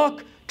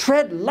walk,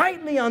 tread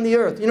lightly on the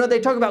earth. You know, they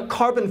talk about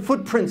carbon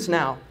footprints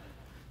now.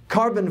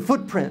 Carbon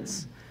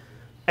footprints.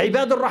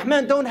 Ibadur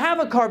Rahman don't have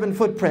a carbon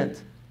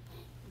footprint.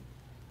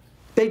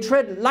 They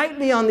tread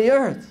lightly on the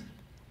earth.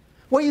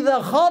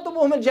 وَإِذَا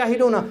خَاطَبُهُمُ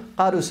الْجَاهِلُونَ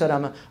قَالُوا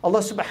سَلَامًا. Allah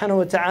subhanahu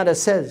wa ta'ala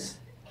says,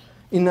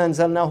 إِنَّا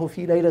أَنزَلْنَاهُ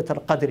فِي لَيْلَةِ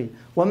الْقَدْرِ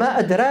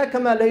وَمَا أَدْرَاكَ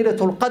مَا لَيْلَةُ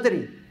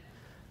الْقَدْرِ.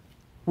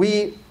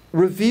 We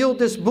revealed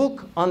this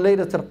book on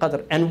Laylatul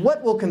Qadr. And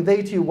what will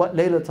convey to you what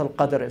Laylatul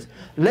Qadr is?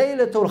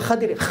 Laylatul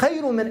Qadr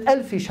khayru min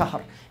alfi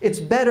shahr. It's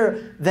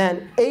better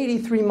than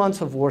 83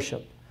 months of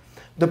worship.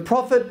 The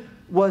Prophet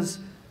was,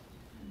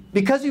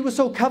 because he was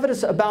so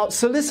covetous about,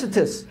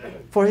 solicitous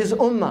for his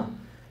ummah,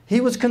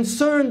 he was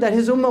concerned that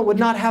his ummah would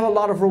not have a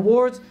lot of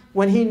rewards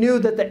when he knew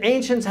that the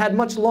ancients had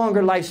much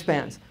longer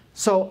lifespans.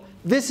 So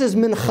this is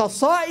min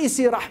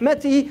khasa'isi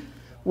rahmati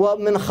wa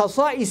min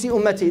khasa'isi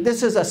ummati.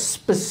 This is a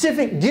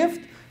specific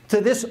gift to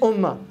this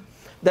ummah,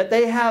 that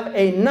they have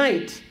a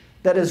night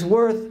that is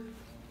worth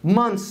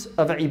months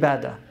of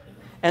ibadah.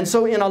 And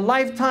so in a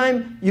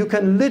lifetime, you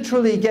can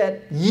literally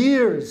get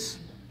years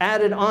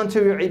added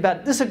onto your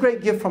ibadah. This is a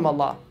great gift from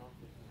Allah.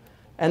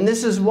 And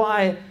this is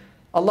why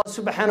Allah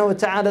subhanahu wa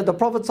ta'ala, the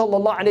Prophet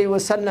sallallahu alayhi wa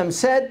sallam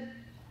said,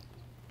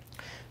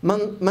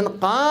 من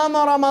قام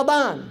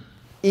رمضان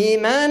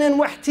إيمانا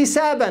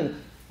واحتسابا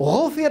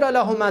غفر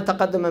له ما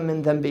تقدم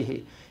من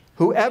ذنبه.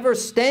 Whoever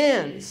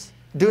stands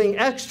doing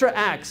extra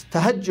acts,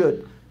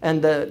 tahajjud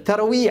and the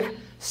taraweeh,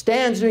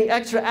 stands doing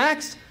extra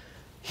acts,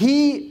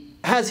 he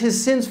has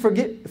his sins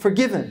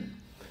forgiven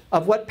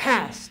of what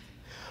passed.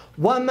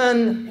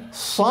 وَمَنْ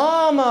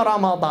صَامَ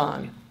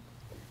رَمَضَانَ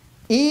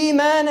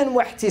إِيمَانًا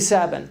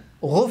وَاحْتِسَابًا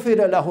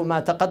غُفِرَ لَهُ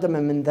مَا تَقَدَّمَ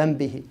مِنْ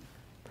ذَنْبِهِ.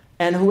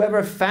 And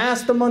whoever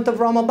fasts the month of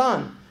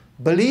Ramadan,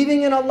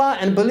 believing in Allah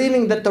and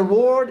believing that the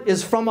reward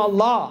is from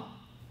Allah,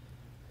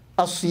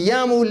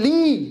 الصِّيَامُ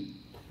لِي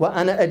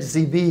وَأَنَا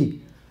أَجْزِي بِهِ.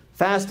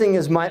 Fasting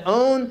is my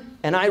own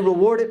and I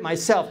reward it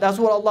myself. That's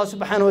what Allah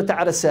subhanahu wa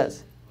ta'ala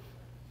says.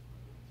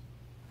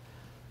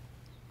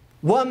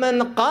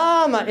 وَمَنْ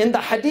قَامَ, in the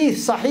hadith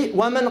sahih,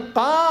 وَمَنْ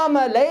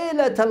قَامَ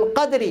لَيْلَةَ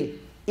الْقَدْرِ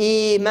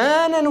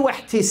إِيمَانًا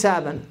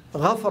وَاحْتِسَابًا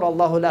غَفَرَ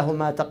اللَّهُ لَهُ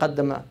مَا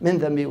تَقَدَّمَ مِنْ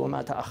ذَنْبِهِ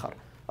وَمَا تَأَخَّرَ.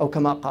 أو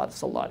كما قال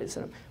صلى الله عليه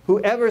وسلم.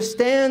 Whoever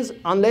stands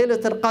on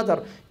Laylatul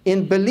Qadr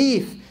in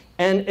belief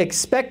and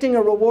expecting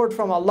a reward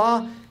from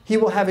Allah, he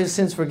will have his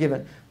sins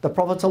forgiven. The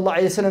Prophet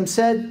ﷺ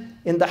said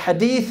in the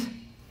hadith,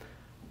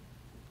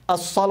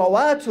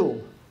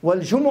 الصلوات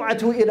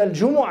والجمعة إلى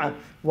الجمعة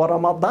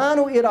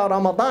ورمضان إلى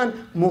رمضان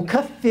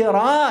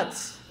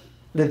مكفرات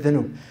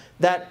للذنوب.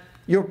 That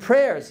your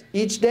prayers,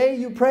 each day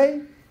you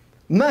pray,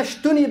 ما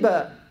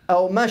اجتنب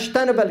أو ما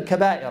اجتنب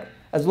الكبائر,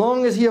 as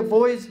long as he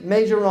avoids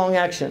major wrong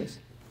actions.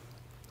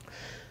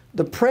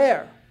 The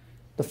prayer,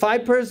 the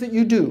 5 prayers that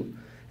you do,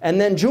 and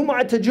then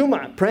Jum'ah to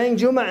Jum'ah, praying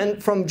Jum'ah,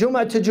 and from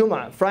Jum'ah to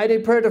Jum'ah, Friday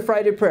prayer to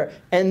Friday prayer,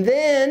 and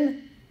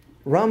then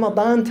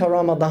Ramadan to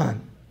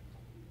Ramadan.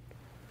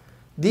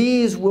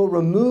 These will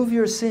remove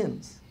your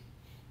sins.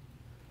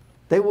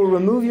 They will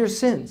remove your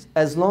sins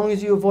as long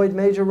as you avoid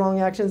major wrong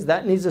actions.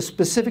 That needs a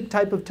specific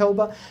type of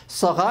tawbah.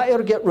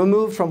 Sagha'ir get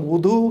removed from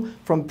wudu,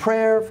 from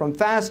prayer, from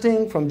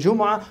fasting, from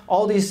Jum'ah,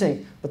 all these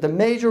things. But the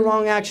major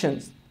wrong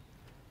actions,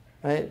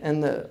 right?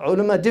 And the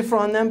ulama differ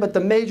on them, but the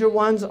major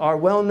ones are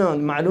well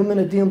known. Ma'lum min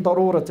ad-din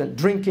daruratan,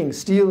 drinking,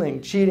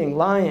 stealing, cheating,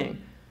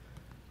 lying,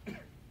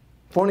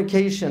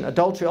 fornication,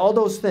 adultery, all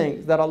those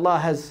things that Allah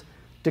has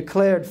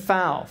declared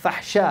foul,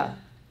 fahsha.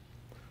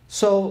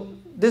 So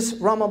this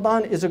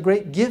Ramadan is a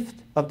great gift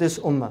of this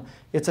ummah.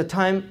 It's a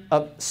time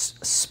of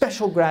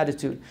special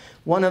gratitude.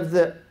 One of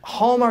the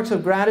hallmarks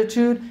of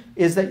gratitude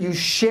is that you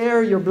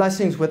share your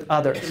blessings with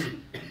others.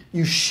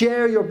 You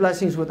share your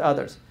blessings with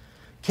others.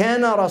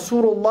 كان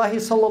رسول الله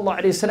صلى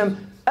الله عليه وسلم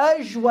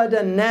أجود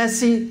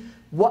الناس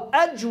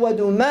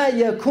وأجود ما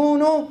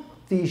يكون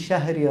في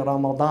شهر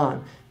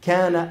رمضان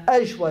كان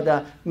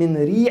أجود من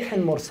ريح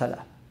مرسلة.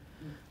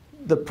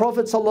 The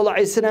Prophet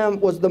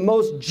ﷺ was the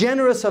most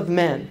generous of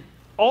men,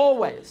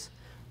 always.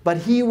 But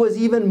he was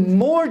even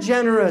more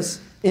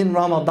generous in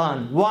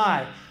Ramadan.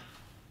 Why?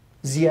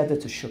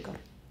 زيادة الشكر.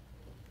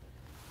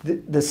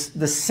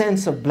 The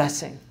sense of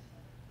blessing.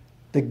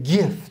 The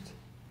gift.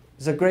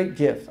 It's a great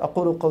gift.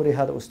 أقول قولي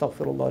هذا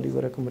وأستغفر الله لي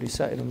ولكم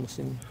ولسائر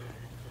المسلمين.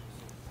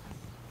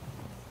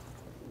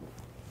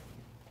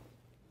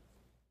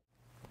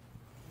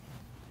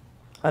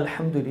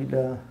 الحمد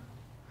لله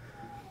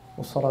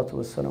والصلاة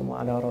والسلام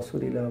على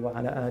رسول الله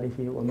وعلى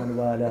آله ومن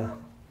والاه.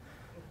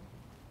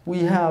 We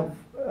have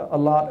a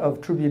lot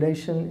of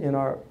tribulation in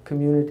our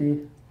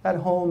community, at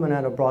home and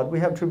at abroad. We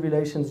have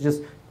tribulations,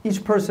 just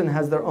each person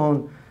has their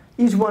own.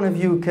 Each one of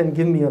you can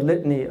give me a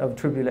litany of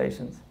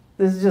tribulations.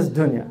 This is just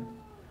dunya.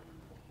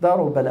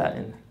 Daru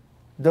bala'in.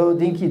 Do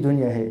dinki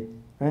dunya hai.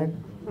 Right?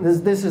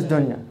 This is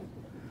dunya.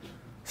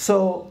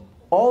 So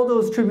all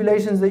those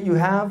tribulations that you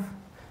have,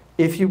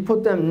 if you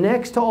put them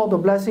next to all the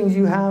blessings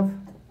you have,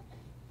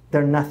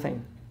 they're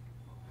nothing.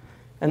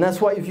 And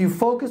that's why if you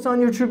focus on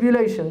your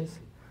tribulations,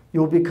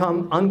 you'll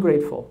become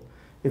ungrateful.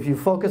 If you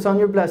focus on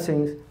your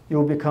blessings,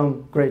 you'll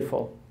become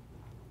grateful.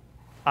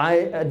 I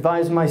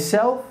advise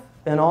myself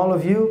and all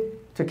of you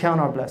to count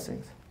our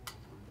blessings.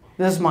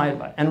 This is my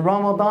advice. And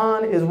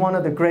Ramadan is one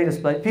of the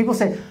greatest blessings. People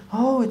say,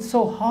 oh, it's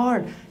so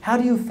hard. How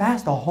do you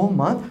fast a whole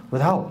month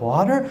without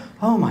water?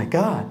 Oh my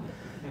God.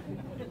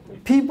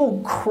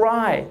 People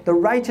cry. The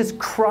righteous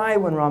cry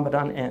when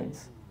Ramadan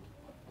ends.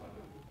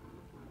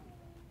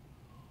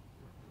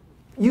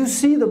 You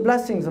see the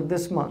blessings of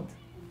this month.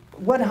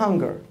 What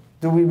hunger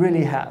do we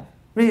really have?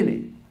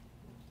 Really.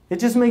 It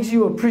just makes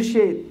you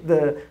appreciate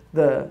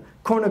the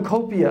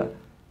cornucopia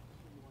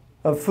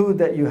of food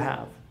that you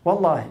have.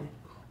 Wallahi.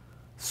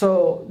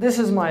 So this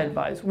is my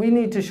advice. We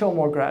need to show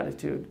more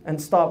gratitude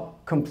and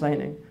stop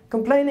complaining.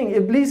 Complaining,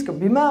 Iblis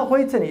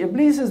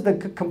is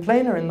the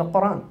complainer in the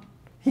Quran.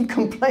 He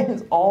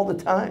complains all the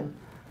time.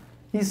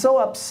 He's so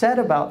upset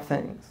about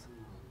things.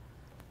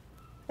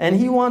 And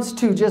he wants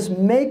to just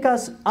make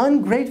us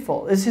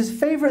ungrateful. It's his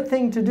favorite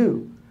thing to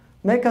do.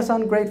 Make us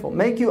ungrateful.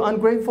 Make you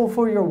ungrateful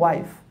for your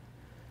wife.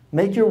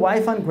 Make your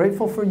wife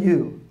ungrateful for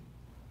you.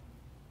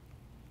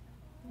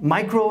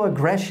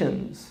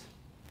 Microaggressions.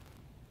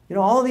 You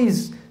know, all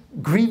these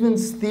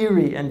grievance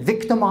theory and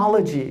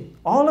victimology.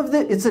 All of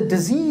it, it's a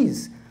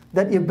disease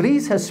that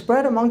Iblis has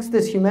spread amongst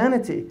this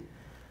humanity.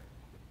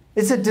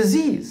 It's a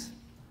disease.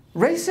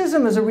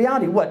 Racism is a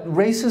reality. What?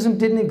 Racism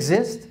didn't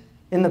exist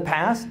in the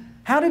past?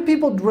 How did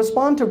people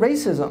respond to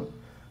racism?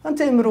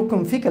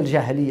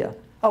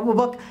 Abu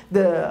Bakr,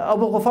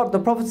 Abu Ghafar, the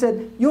Prophet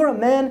said, you're a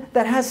man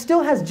that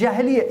still has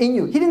jahiliyyah in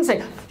you. He didn't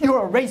say,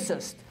 you're a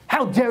racist.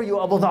 How dare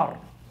you, Abu Dhar?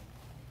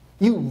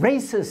 You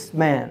racist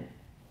man.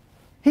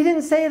 He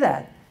didn't say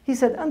that. He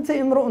said,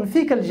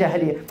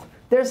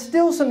 there's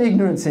still some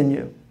ignorance in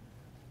you.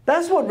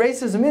 That's what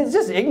racism is,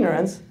 just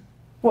ignorance.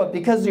 What,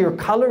 because your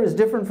color is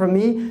different from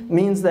me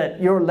means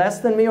that you're less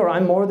than me, or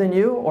I'm more than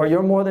you, or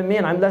you're more than me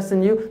and I'm less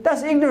than you?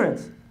 That's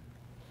ignorance.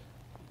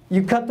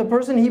 You cut the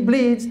person, he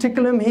bleeds.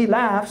 Tickle him, he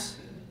laughs.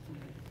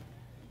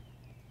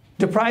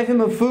 Deprive him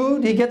of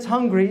food, he gets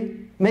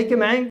hungry. Make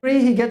him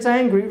angry, he gets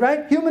angry,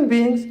 right? Human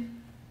beings.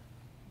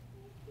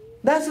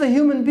 That's the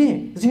human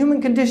being. It's a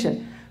human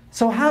condition.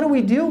 So how do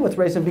we deal with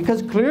racism?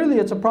 Because clearly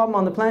it's a problem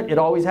on the planet. It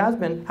always has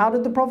been. How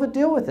did the Prophet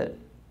deal with it?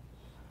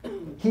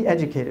 He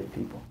educated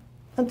people.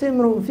 You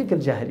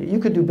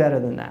could do better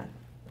than that.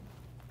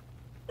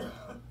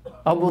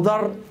 Abu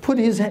Dhar put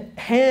his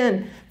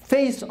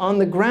face on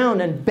the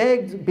ground and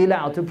begged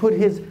Bilal to put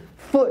his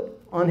foot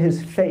on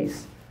his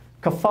face.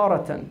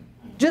 Kafaratan.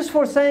 Just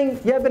for saying,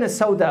 Ya ibn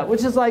Sauda,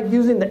 which is like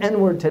using the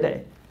N-word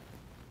today.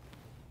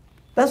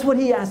 That's what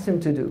he asked him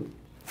to do.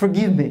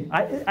 Forgive me.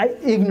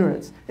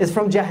 Ignorance is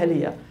from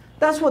Jahiliyyah.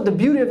 That's what the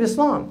beauty of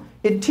Islam.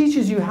 It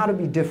teaches you how to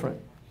be different.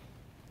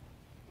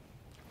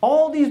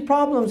 All these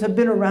problems have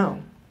been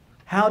around.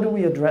 How do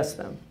we address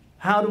them?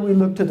 How do we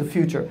look to the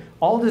future?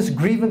 All this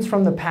grievance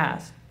from the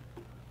past.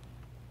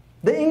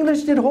 The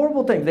English did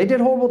horrible things. They did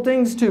horrible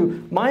things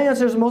too. My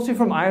answer is mostly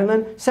from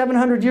Ireland.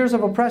 700 years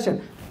of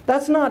oppression.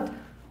 That's not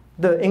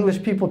the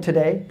English people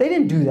today. They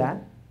didn't do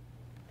that.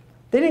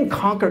 They didn't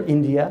conquer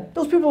India.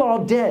 Those people are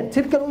all dead.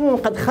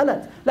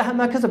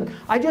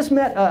 I just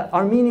met an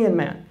Armenian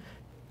man.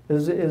 It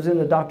was in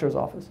the doctor's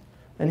office.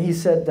 And he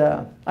said,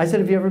 I said,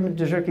 have you ever been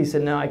to Turkey? He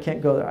said, no, I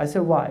can't go there. I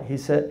said, why? He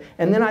said,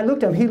 and then I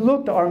looked at him. He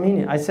looked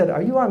Armenian. I said,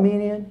 are you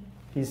Armenian?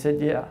 He said,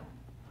 yeah.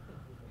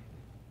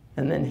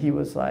 And then he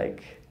was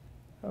like,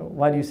 oh,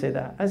 why do you say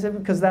that? I said,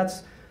 because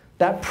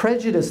that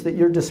prejudice that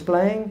you're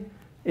displaying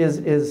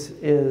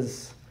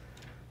is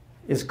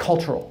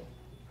cultural.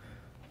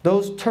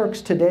 Those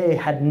Turks today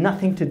had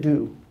nothing to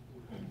do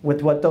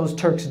with what those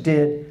Turks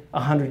did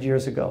 100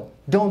 years ago.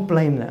 Don't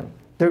blame them.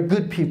 They're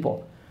good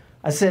people.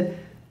 I said,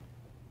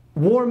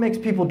 war makes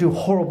people do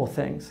horrible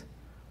things.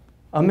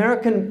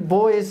 American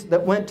boys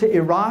that went to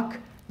Iraq,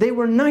 they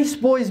were nice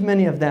boys,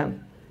 many of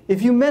them.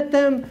 If you met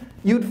them,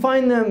 you'd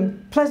find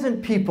them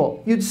pleasant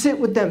people. You'd sit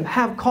with them,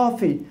 have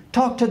coffee,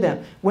 talk to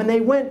them. When they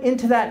went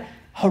into that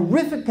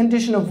horrific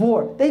condition of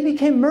war, they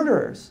became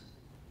murderers.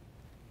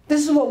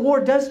 This is what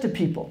war does to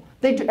people.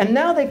 And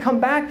now they come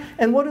back,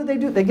 and what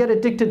do? They get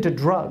addicted to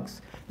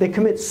drugs. They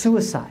commit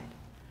suicide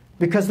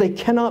because they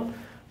cannot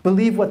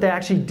believe what they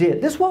actually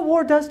did. This is what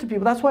war does to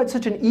people. That's why it's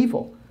such an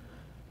evil.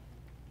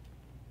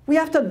 We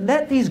have to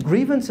let these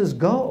grievances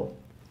go.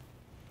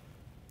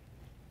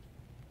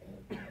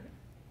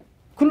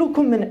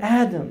 Kullukum min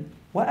Adam,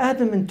 wa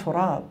Adam min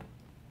Turab.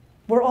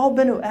 We're all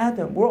Banu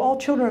Adam. We're all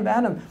children of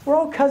Adam. We're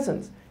all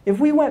cousins. If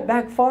we went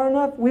back far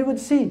enough, we would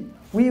see.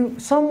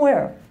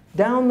 Somewhere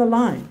down the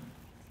line,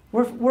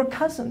 We're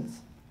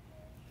cousins.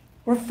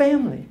 We're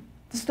family.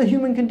 This is the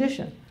human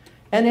condition.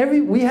 And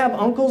we have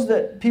uncles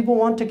that people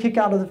want to kick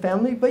out of the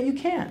family, but you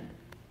can't.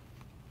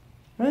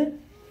 Right?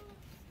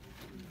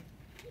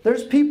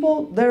 There's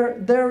people,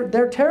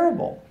 they're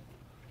terrible.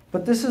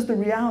 But this is the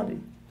reality.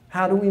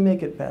 How do we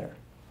make it better?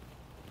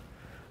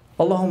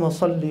 اللهم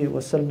صل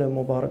وسلم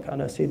وبارك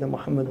على سيدنا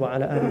محمد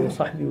وعلى آله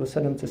وصحبه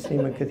وسلم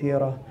تسليما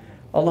كثيرا.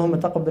 اللهم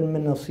تقبل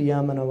منا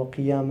صيامنا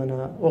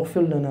وقيامنا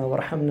واغفر لنا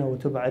وارحمنا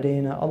وتب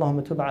علينا. اللهم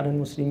تب على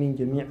المسلمين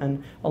جميعا.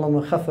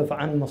 اللهم خفف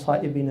عن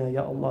مصائبنا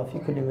يا الله في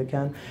كل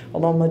مكان.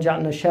 اللهم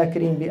اجعلنا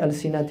شاكرين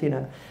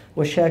بألسنتنا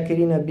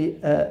والشاكرين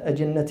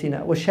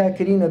بأجنتنا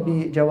والشاكرين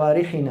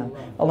بجوارحنا.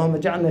 اللهم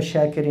اجعلنا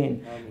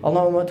شاكرين.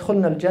 اللهم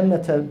ادخلنا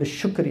الجنة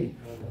بالشكر.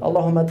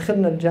 اللهم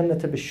ادخلنا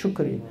الجنة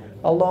بالشكر.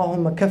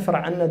 اللهم كفر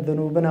عنا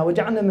ذنوبنا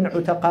واجعلنا من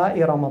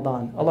عتقاء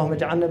رمضان. اللهم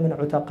اجعلنا من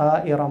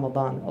عتقاء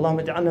رمضان. اللهم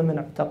اجعلنا من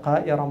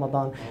عتقاء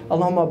رمضان.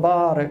 اللهم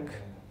بارك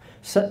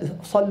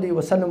صلي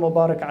وسلم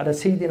وبارك على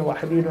سيدنا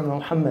وحبيبنا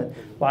محمد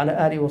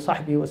وعلى آله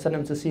وصحبه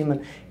وسلم تسليما.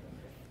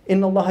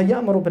 إن الله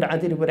يأمر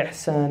بالعدل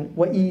والإحسان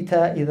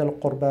وإيتاء ذي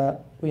القربى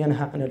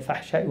وينهى عن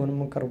الفحشاء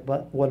والمنكر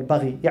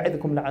والبغي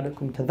يعظكم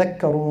لعلكم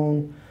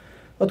تذكرون.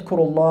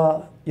 اذكروا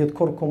الله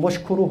يذكركم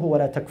واشكروه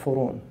ولا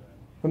تكفرون.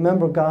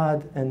 Remember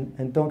God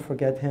and don't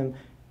forget Him,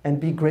 and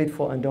be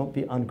grateful and don't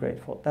be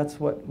ungrateful. That's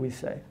what we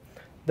say.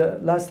 The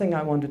last thing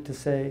I wanted to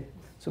say,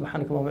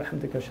 Subhanakallah wa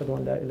bihamdika ashhadu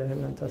an la ilaha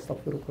illa anta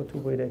astaghfiruka wa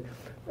atubu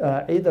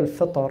ilayk. Eid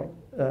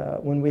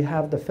al-Fitr, when we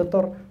have the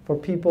Fitr, for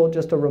people,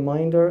 just a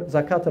reminder,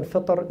 Zakat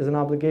al-Fitr is an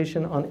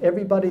obligation on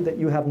everybody that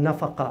you have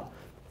nafaqah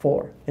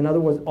for. In other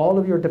words, all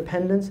of your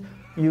dependents,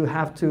 you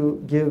have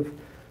to give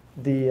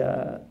the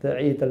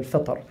Eid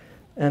al-Fitr.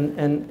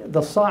 And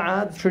the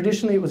sa'ad,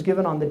 traditionally it was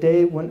given on the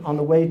day on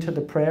the way to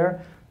the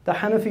prayer. The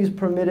Hanafis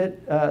permit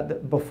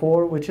it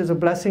before, which is a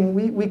blessing.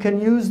 We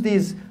can use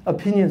these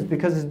opinions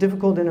because it's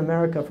difficult in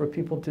America for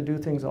people to do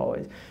things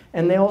always.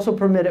 And they also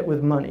permit it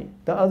with money.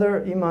 The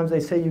other imams, they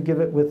say you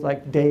give it with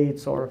like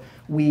dates or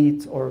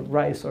wheat or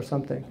rice or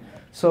something.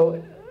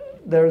 So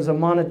there's a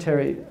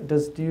monetary,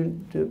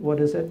 what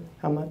is it?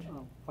 How much?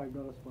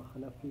 $5 for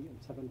Hanafi and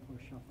 $7 for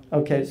Shafi'i.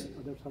 Okay,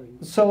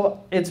 so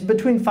it's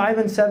between 5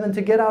 and 7.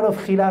 To get out of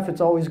khilaf, it's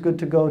always good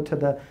to go to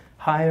the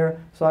higher.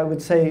 So I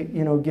would say,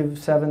 give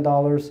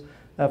 $7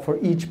 for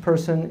each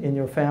person in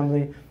your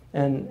family,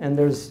 and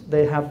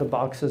they have the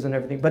boxes and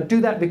everything. But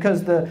do that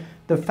because the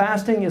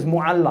fasting is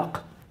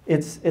mu'allaq.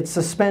 It's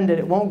suspended.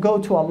 It won't go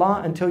to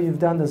Allah until you've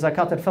done the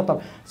Zakat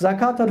al-Fitr.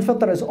 Zakat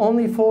al-Fitr is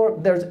only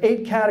there's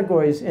 8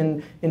 categories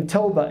in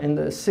Tawbah, in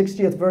the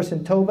 60th verse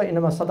in Tawbah.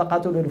 إِنَّمَا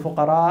الصَّدَقَاتُ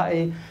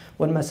لِلْفُقَرَاءِ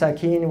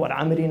وَالْمَسَاكِينِ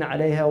وَالْعَامِلِينَ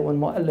عَلَيْهَا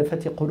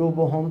وَالْمُؤَلَّفَةِ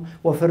قُلُوبُهُمْ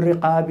وَفِي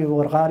الرِّقَابِ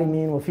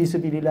وَالْغَارِمِينَ وَفِي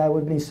سَبِيلِ اللَّهِ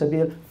وَابْنِ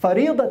السَّبِيلِ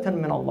فَرِيضَةً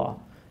مِّنَ اللَّهِ.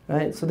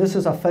 Right? So this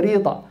is a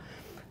fariḍah.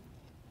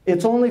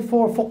 It's only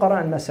for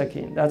fuqara and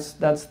masakin. That's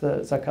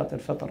the Zakat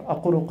al-Fitr.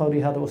 أقول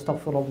قولي هذا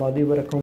واستغفر الله لي ولكم.